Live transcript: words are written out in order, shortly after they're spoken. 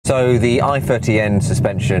So the i30N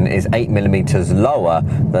suspension is 8mm lower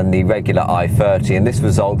than the regular i30, and this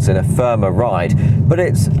results in a firmer ride, but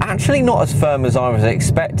it's actually not as firm as I was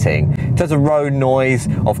expecting. It has a road noise,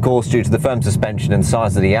 of course, due to the firm suspension and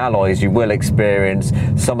size of the alloys. You will experience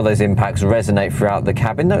some of those impacts resonate throughout the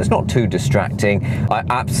cabin, though it's not too distracting. I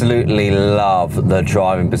absolutely love the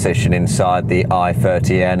driving position inside the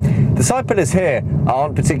i30N. The side pillars here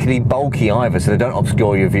aren't particularly bulky either, so they don't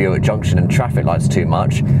obscure your view at junction and traffic lights too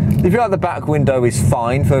much. The view out the back window is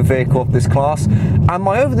fine for a vehicle of this class, and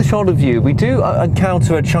my over-the-shoulder view, we do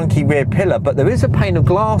encounter a chunky rear pillar, but there is a pane of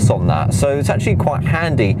glass on that, so it's actually quite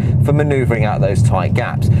handy for manoeuvring out those tight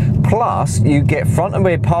gaps. Plus, you get front and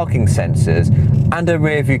rear parking sensors and a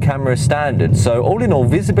rear view camera standard, so all in all,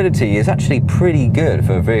 visibility is actually pretty good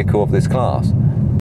for a vehicle of this class.